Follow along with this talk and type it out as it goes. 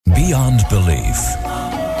Beyond Belief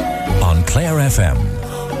on Clare FM.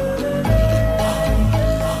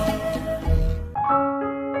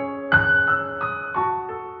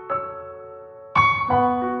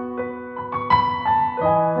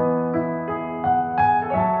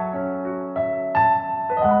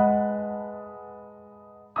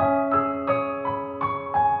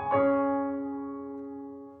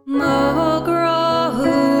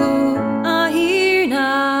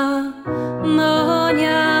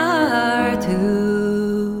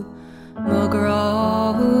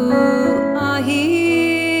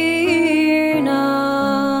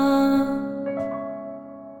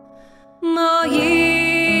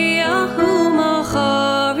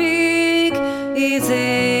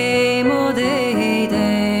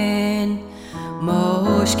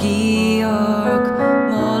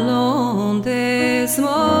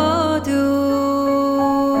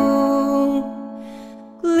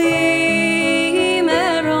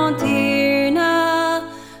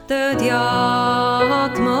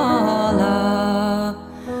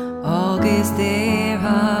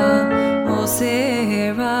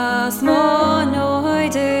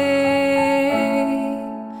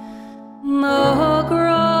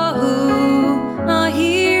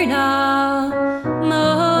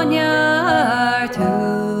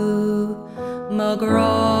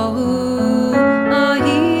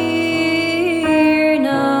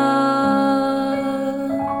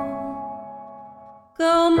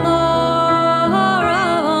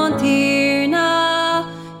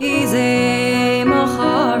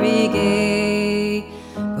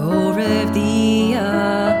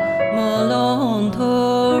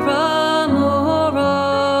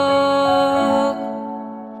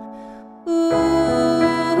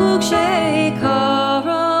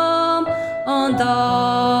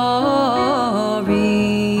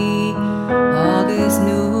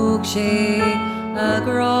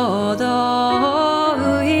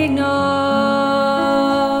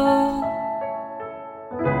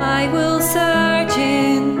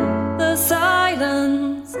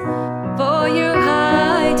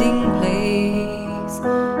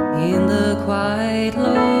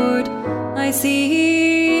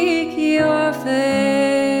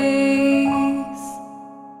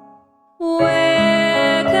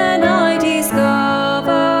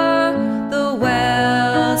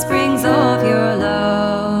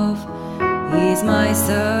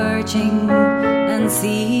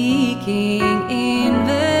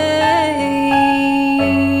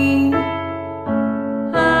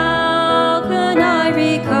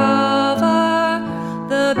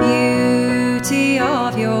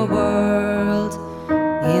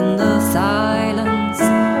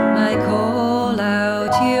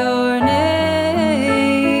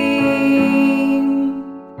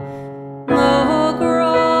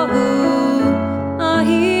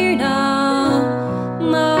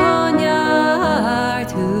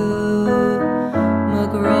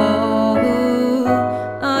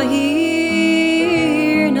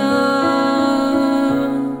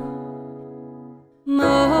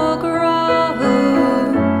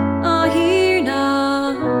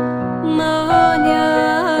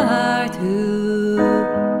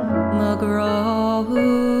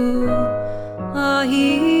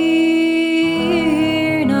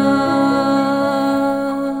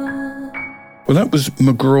 Well, that was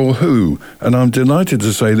McGraw Who, and I'm delighted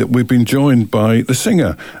to say that we've been joined by the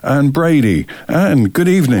singer, Anne Brady. Anne, good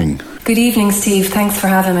evening. Good evening, Steve. Thanks for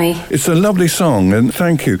having me. It's a lovely song, and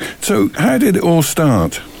thank you. So, how did it all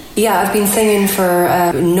start? Yeah, I've been singing for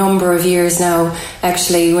a number of years now.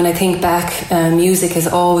 Actually, when I think back, music has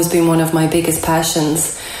always been one of my biggest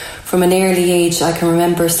passions. From an early age, I can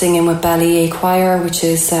remember singing with Ballyea Choir, which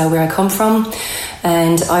is where I come from,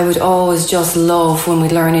 and I would always just love when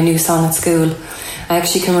we'd learn a new song at school. I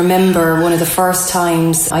actually can remember one of the first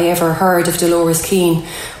times I ever heard of Dolores Keane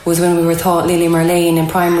was when we were taught Lily Marlene in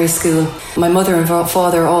primary school. My mother and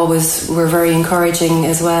father always were very encouraging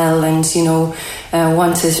as well, and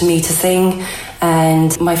wanted me to sing.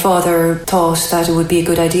 And my father thought that it would be a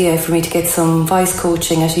good idea for me to get some voice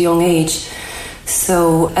coaching at a young age.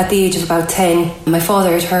 So at the age of about 10, my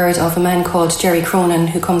father had heard of a man called Jerry Cronin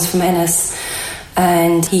who comes from Ennis,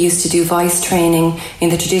 and he used to do voice training in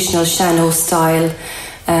the traditional Shannon style.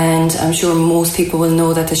 And I'm sure most people will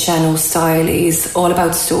know that the Shannon style is all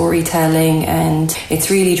about storytelling, and it's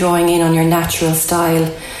really drawing in on your natural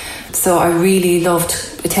style. So I really loved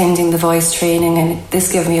attending the voice training, and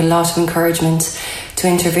this gave me a lot of encouragement to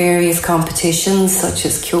enter various competitions such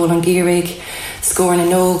as Ceolan Gírig, Scoring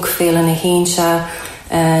an Oak, Failing a Hínsha,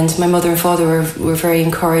 and my mother and father were very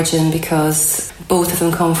encouraging because both of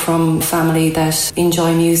them come from a family that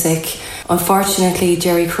enjoy music. Unfortunately,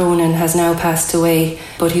 Jerry Cronin has now passed away,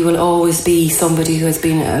 but he will always be somebody who has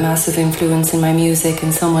been a massive influence in my music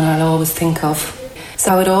and someone I'll always think of.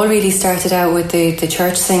 So it all really started out with the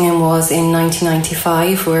church singing was in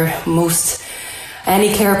 1995, where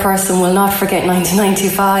any Clare person will not forget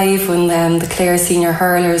 1995 when the Clare senior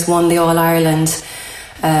hurlers won the All-Ireland.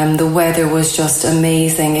 The weather was just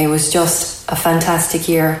amazing. It was just a fantastic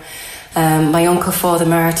year. My uncle, Father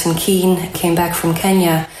Martin Keane, came back from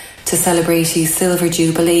Kenya to celebrate his Silver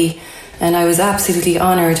Jubilee, and I was absolutely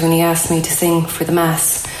honoured when he asked me to sing for the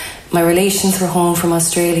Mass. My relations were home from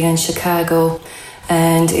Australia and Chicago,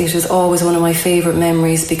 and it was always one of my favourite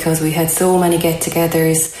memories because we had so many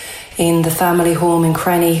get-togethers in the family home in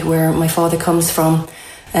Cranny, where my father comes from,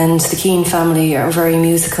 and the Keane family are very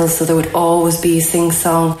musical, so there would always be a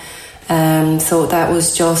sing-song. So that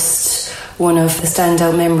was just one of the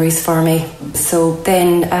standout memories for me. So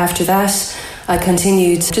then after that, I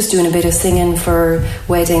continued just doing a bit of singing for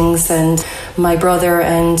weddings, and my brother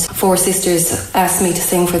and 4 sisters asked me to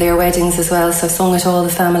sing for their weddings as well, so I sung at all the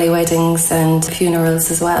family weddings and funerals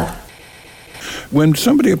as well. When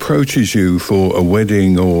somebody approaches you for a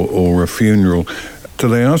wedding or a funeral, do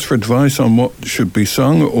they ask for advice on what should be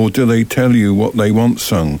sung, or do they tell you what they want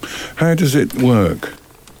sung? How does it work?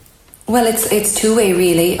 Well, it's two-way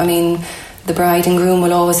really. I mean, the bride and groom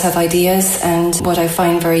will always have ideas, and what I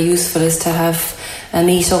find very useful is to have a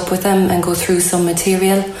meet up with them and go through some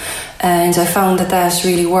material, and I found that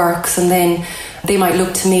really works, and then they might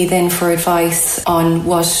look to me then for advice on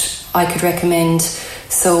what I could recommend.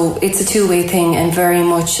 So it's a two-way thing, and very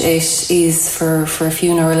much it is for a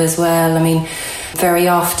funeral as well. I mean, very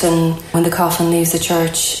often when the coffin leaves the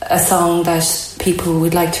church, a song that people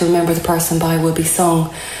would like to remember the person by will be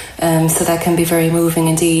sung. So that can be very moving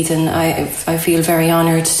indeed, and I feel very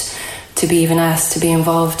honoured to be even asked to be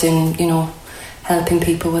involved in, helping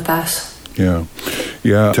people with that.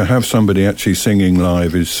 Yeah, to have somebody actually singing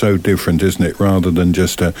live is so different, isn't it, rather than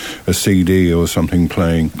just a CD or something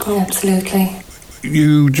playing. Absolutely.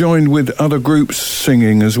 You joined with other groups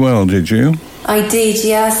singing as well, did you? I did,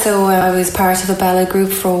 yeah. So I was part of a ballad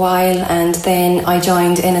group for a while, and then I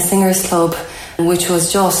joined Ennis Singers Club, which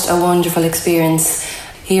was just a wonderful experience.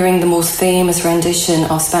 Hearing the most famous rendition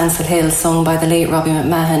of Spancil Hill sung by the late Robbie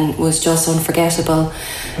McMahon was just unforgettable,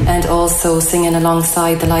 and also singing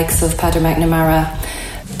alongside the likes of Padre McNamara.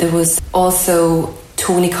 There was also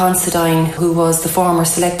Tony Considine, who was the former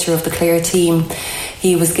selector of the Clare team.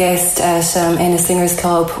 He was guest at Ennis Singers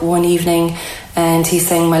Club one evening, and he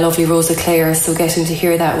sang My Lovely Rose of Clare, so getting to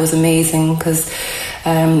hear that was amazing, because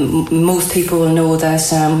most people will know that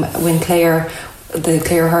when the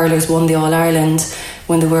Clare hurlers won the All-Ireland,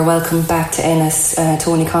 when they were welcomed back to Ennis,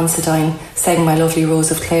 Tony Considine sang My Lovely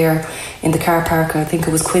Rose of Clare in the car park, I think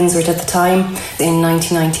it was Quinsworth at the time, in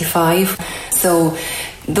 1995. So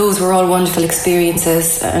those were all wonderful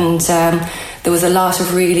experiences, and there was a lot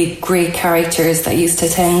of really great characters that used to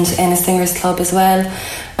attend Ennis Singers Club as well,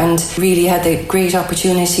 and really had the great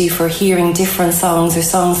opportunity for hearing different songs, or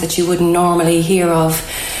songs that you wouldn't normally hear of.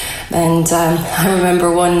 And I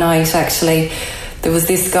remember one night actually, there was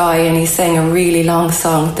this guy and he sang a really long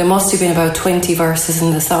song. There must have been about 20 verses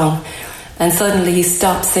in the song, and suddenly he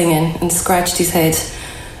stopped singing and scratched his head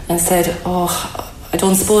and said, "Oh, I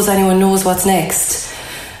don't suppose anyone knows what's next."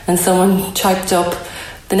 And someone chiped up,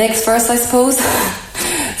 "The next verse, I suppose."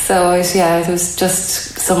 So it was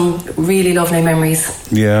just some really lovely memories.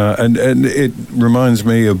 Yeah, and it reminds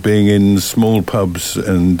me of being in small pubs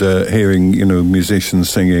and hearing, musicians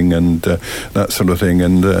singing and that sort of thing.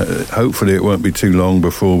 And hopefully it won't be too long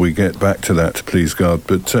before we get back to that, please God.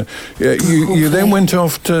 But you then went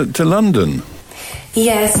off to London.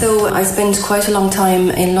 Yeah, so I spent quite a long time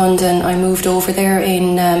in London. I moved over there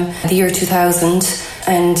in the year 2000,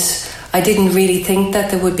 and I didn't really think that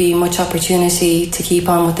there would be much opportunity to keep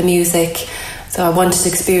on with the music. So I wanted to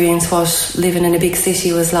experience what living in a big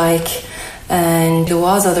city was like, and there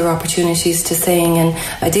was other opportunities to sing, and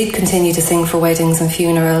I did continue to sing for weddings and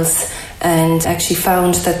funerals, and actually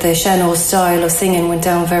found that the Shannon style of singing went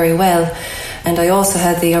down very well. And I also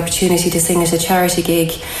had the opportunity to sing at a charity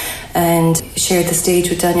gig and shared the stage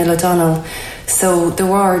with Daniel O'Donnell. So there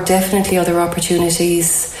were definitely other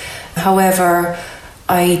opportunities. However,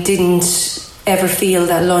 I didn't ever feel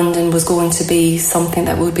that London was going to be something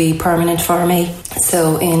that would be permanent for me.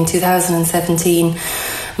 So in 2017,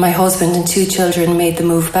 my husband and 2 children made the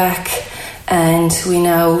move back, and we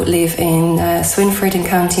now live in Swinford in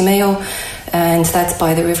County Mayo, and that's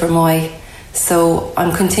by the River Moy. So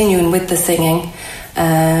I'm continuing with the singing,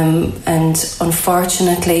 and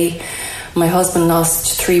unfortunately my husband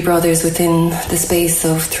lost 3 brothers within the space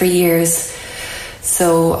of 3 years.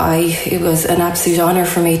 So it was an absolute honour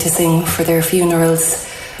for me to sing for their funerals.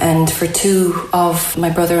 And for two of my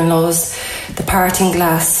brother-in-laws, The Parting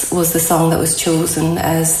Glass was the song that was chosen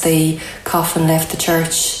as the coffin left the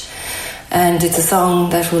church. And it's a song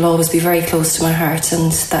that will always be very close to my heart,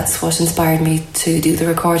 and that's what inspired me to do the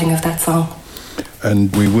recording of that song.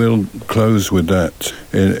 And we will close with that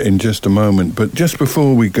in just a moment. But just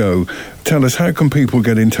before we go, tell us, how can people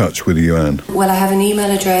get in touch with you, Anne? Well, I have an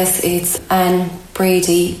email address. It's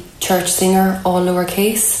annebradychurchsinger, all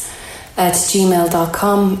lowercase,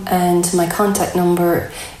 @gmail.com, and my contact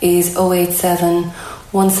number is 087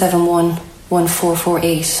 171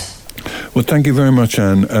 1448. Well, thank you very much,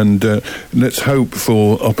 Anne, and let's hope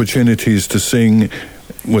for opportunities to sing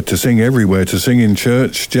everywhere, to sing in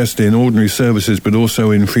church, just in ordinary services, but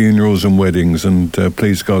also in funerals and weddings, and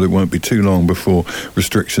please God, it won't be too long before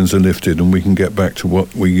restrictions are lifted and we can get back to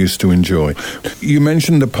what we used to enjoy. You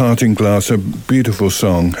mentioned The Parting Glass, a beautiful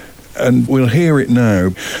song, and we'll hear it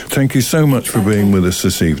now. Thank you so much for being with us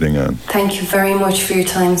this evening, Anne. Thank you very much for your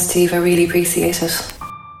time, Steve. I really appreciate it.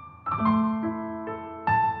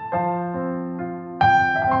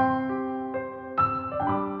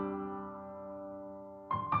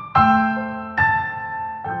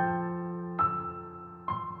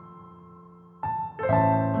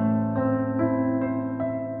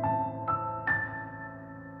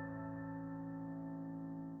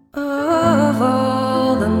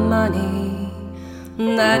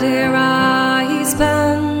 That ere I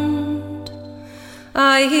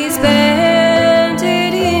spent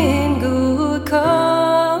it in good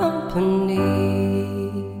company,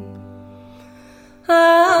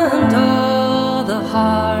 and all the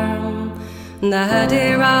harm that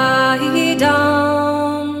ere I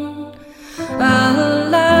done,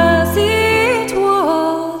 alas, it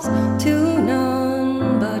was to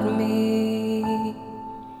none but me,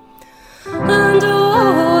 and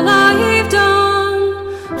all I've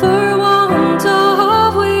done for want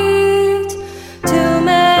of wit, to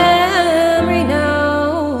memory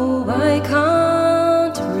now I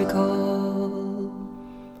can't recall.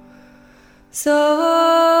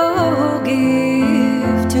 So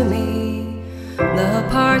give to me the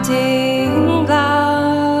parting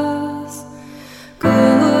glass.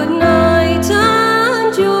 Good night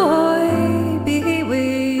and joy be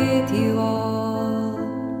with you all.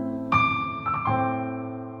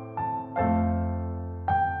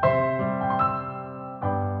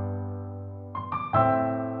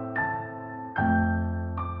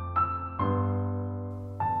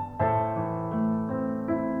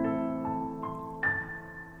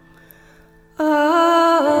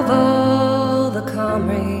 Of all the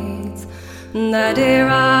comrades that ere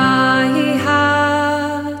I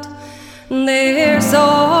had, they're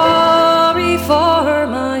sorry for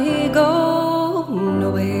my going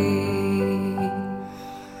away,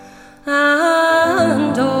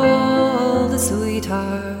 and all the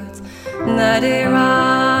sweethearts that ere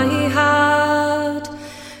I had,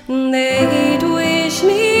 they'd wish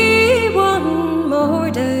me one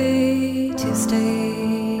more day to stay.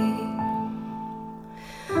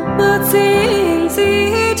 But since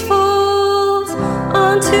it falls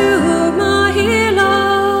onto my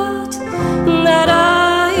lot that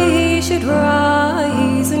I should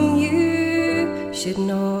rise and you should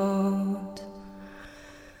not,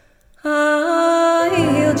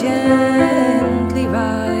 I'll gently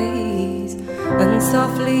rise and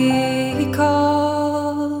softly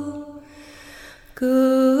call,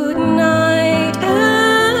 good night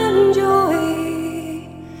and joy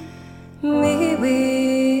me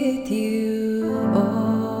with you all.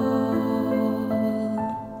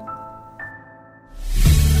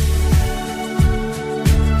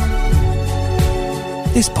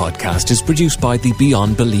 This podcast is produced by the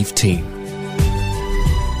Beyond Belief team.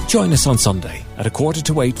 Join us on Sunday at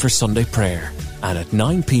 7:45 for Sunday prayer and at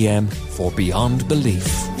 9 p.m. for Beyond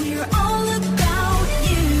Belief.